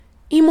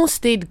Imo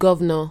State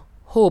Governor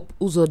Hope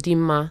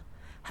Uzodinma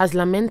has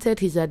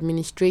lamented his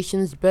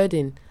administration's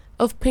burden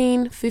of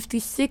paying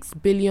 56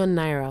 billion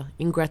naira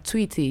in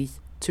gratuities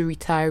to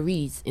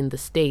retirees in the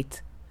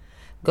state.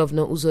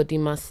 Governor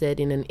Uzodinma said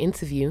in an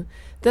interview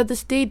that the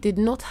state did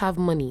not have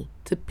money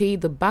to pay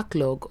the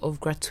backlog of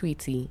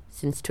gratuity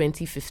since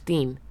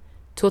 2015,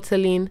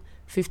 totaling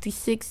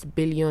 56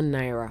 billion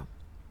naira.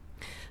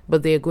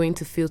 But they are going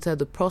to filter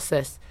the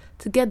process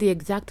to get the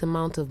exact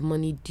amount of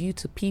money due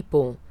to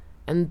people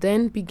and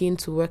then begin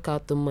to work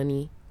out the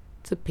money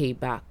to pay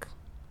back.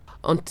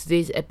 On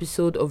today's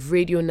episode of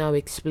Radio Now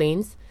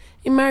Explains,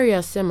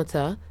 Imaria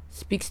Semata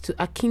speaks to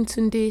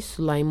Akintunde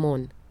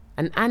Sulaimon,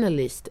 an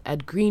analyst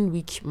at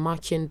Greenwich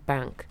Merchant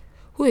Bank,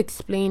 who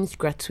explains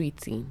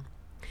gratuity.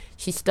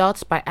 She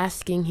starts by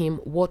asking him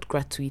what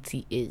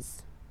gratuity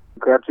is.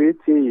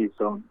 Gratuity is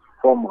a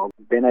form of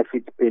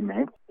benefit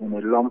payment in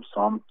a lump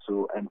sum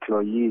to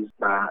employees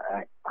by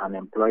an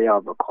employer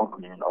of a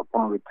company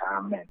upon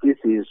retirement. This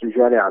is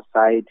usually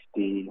aside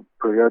the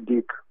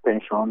periodic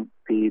pension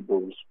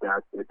payables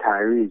that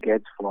retirees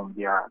get from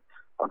their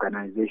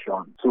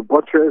organization. To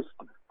buttress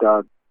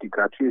the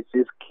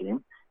gratuity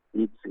scheme,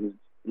 it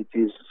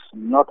is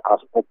not as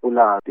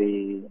popular as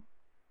the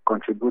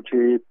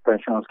contributory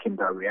pension scheme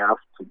that we have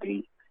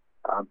today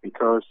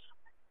because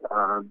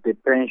the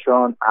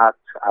Pension Act,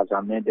 as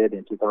amended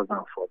in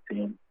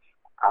 2014,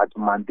 had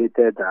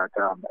mandated that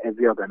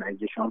every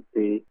organization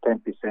pay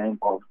 10%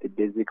 of the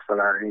basic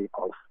salary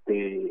of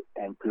the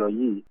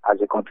employee as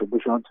a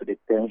contribution to the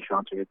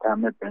pension, to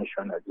retirement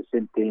pension, at the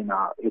same paying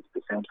 8%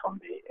 from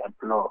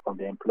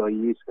the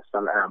employee's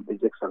salary and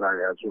basic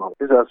salary as well.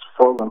 This has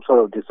formed some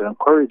sort of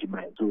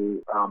disencouragement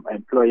to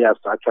employers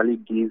to actually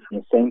give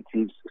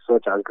incentives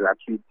such as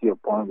gratuity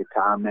upon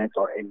retirement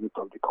or exit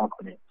of the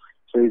company.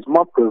 So it's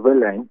more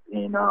prevalent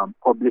in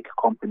public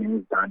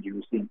companies than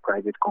you see in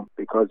private companies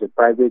because the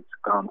private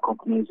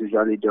companies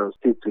usually just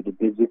stick to the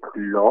basic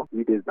law,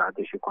 which is that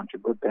they should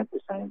contribute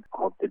 10%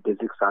 of the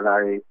basic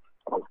salary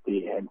of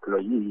the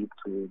employee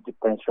to the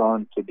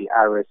pension, to the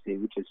RSA,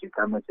 which is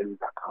retirement savings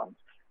account,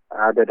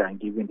 rather than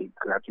giving the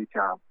gratuity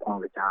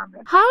upon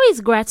retirement. How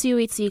is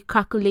gratuity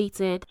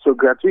calculated? So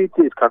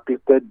gratuity is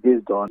calculated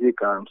based on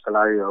the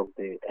salary of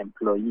the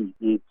employee.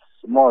 It's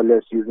more or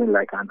less using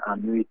like an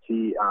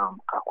annuity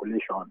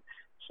calculation.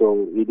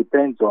 So it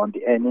depends on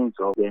the earnings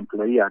of the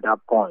employee at that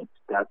point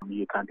that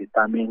you can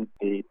determine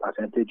the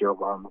percentage of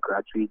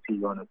gratuity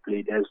you want to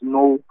pay. There's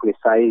no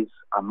precise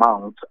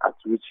amount at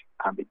which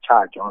can be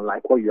charged,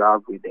 unlike what you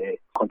have with the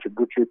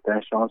contributory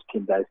pension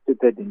scheme that is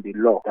stated in the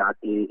law that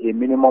a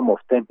minimum of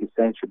 10%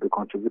 should be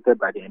contributed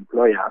by the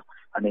employer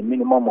and a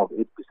minimum of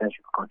 8% should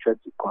be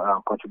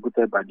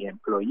contributed by the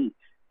employee.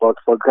 But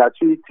for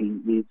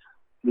gratuity,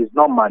 it's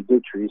not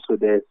mandatory, so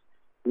there's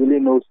really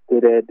no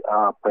stated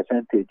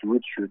percentage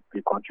which should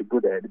be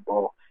contributed,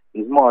 but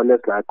it's more or less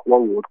like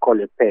what we would call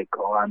a peg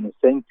or an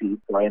incentive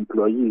for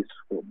employees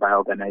by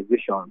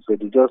organizations. So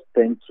they just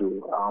tend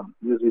to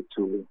use it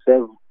to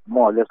serve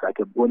more or less like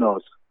a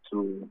bonus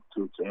to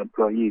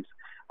employees.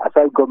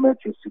 Aside government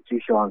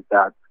institutions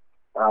that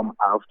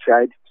have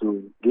tried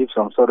to give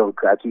some sort of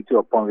gratuity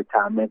upon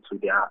retirement to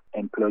their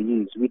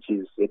employees, which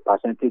is a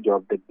percentage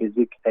of the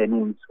basic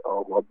earnings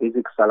or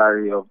basic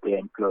salary of the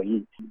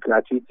employee.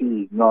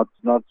 Gratuity is not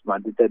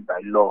mandated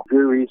by law. It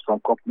varies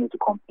from company to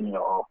company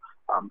or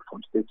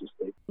from state to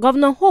state.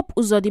 Governor Hope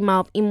Uzodinma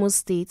of Imo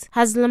State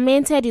has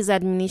lamented his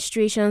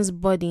administration's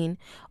burden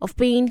of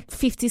paying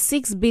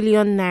 56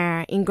 billion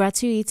naira in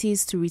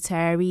gratuities to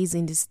retirees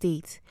in the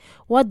state.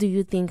 What do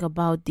you think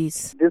about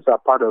this? These are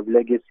part of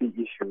legacy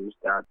issues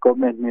that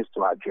government needs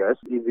to address.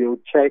 If you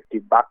check the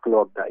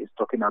backlog that he's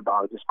talking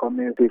about, it's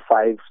coming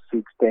 5,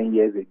 6, 10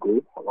 years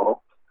ago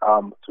or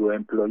to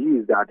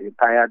employees that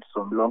retired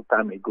some long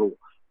time ago.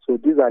 So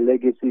these are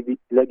legacy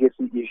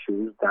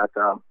issues that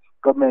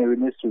government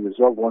needs to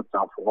resolve once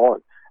and for all.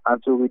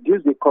 And to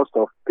reduce the cost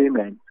of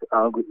payment,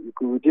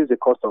 reduce the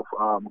cost of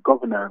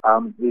governance,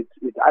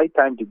 it's high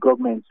time the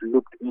government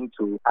looked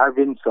into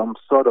having some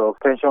sort of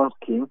pension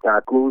scheme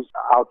that goes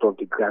out of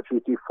the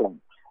gratuity fund.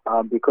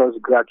 Because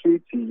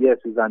gratuity, yes,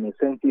 is an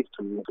incentive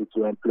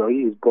to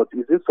employees, but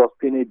is it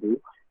sustainable?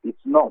 It's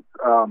not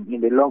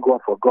in the long run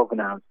for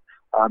governance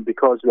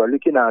because we are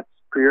looking at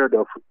period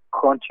of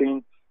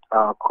crushing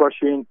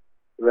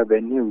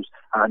revenues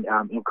and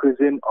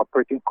increasing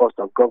operating cost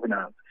of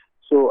governance.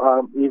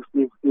 So if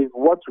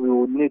what we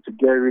would need to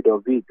get rid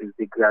of it is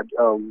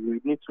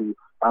we need to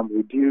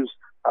reduce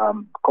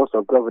cost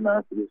of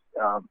governance is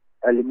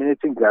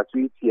eliminating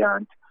gratuity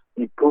and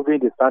improving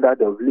the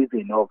standard of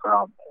living of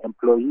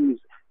employees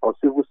or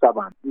civil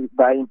servants.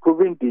 By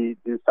improving the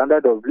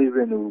standard of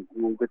living,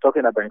 we'll be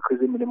talking about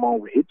increasing minimum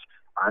wage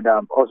and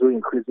also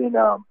increasing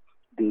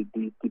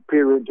the pay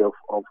range of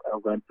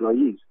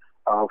employees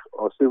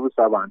or civil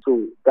servants.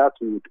 So that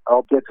would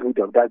help get rid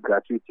of that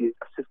gratuity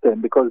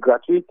system, because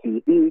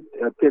gratuity is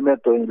a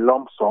payment or in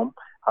lump sum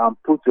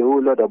puts a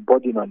whole lot of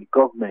burden on the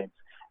government.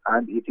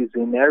 and it is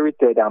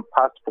inherited and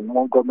passed from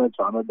one government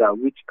to another,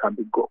 which can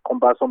be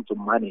cumbersome to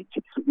manage.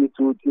 It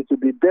would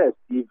be best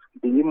if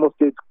the Imo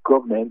State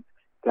government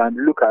can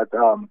look at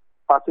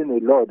passing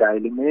a law that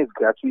eliminates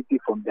gratuity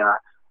from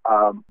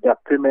their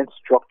payment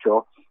structure,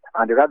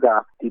 and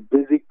rather the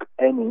basic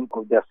earning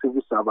of their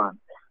civil servants.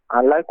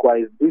 And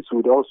likewise, this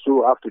would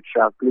also have to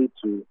translate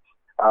to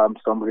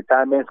some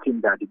retirement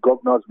scheme that the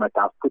governors might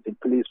have put in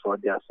place for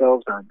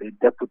themselves and their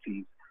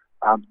deputies.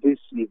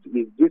 If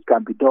this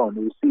can be done,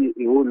 we see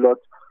a whole lot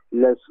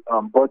less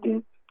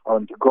burden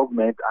on the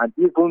government and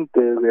even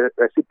the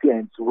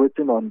recipients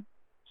waiting on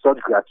such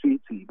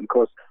gratuity,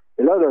 because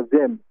a lot of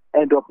them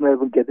end up not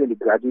even getting the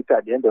gratuity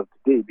at the end of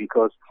the day,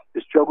 because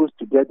the struggles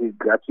to get the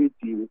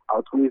gratuity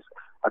outweighs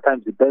at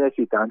times the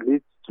benefit and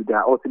leads to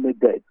their ultimate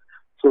death.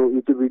 So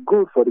it will be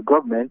good for the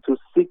government to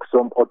seek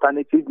some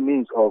alternative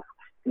means of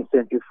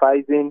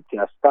incentivizing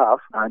their staff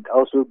and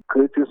also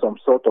creating some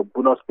sort of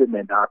bonus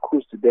payment that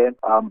accrues to them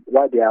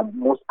while they are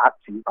most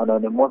active and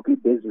on a monthly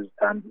basis,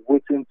 and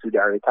waiting to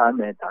their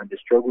retirement and the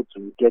struggle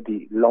to get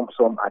the lump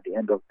sum at the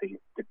end of the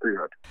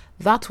period.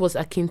 That was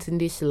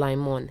Akintunde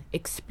Sulaimon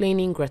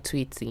explaining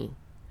gratuity.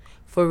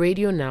 For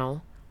Radio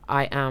Now,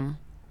 I am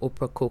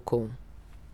Oprah Coco.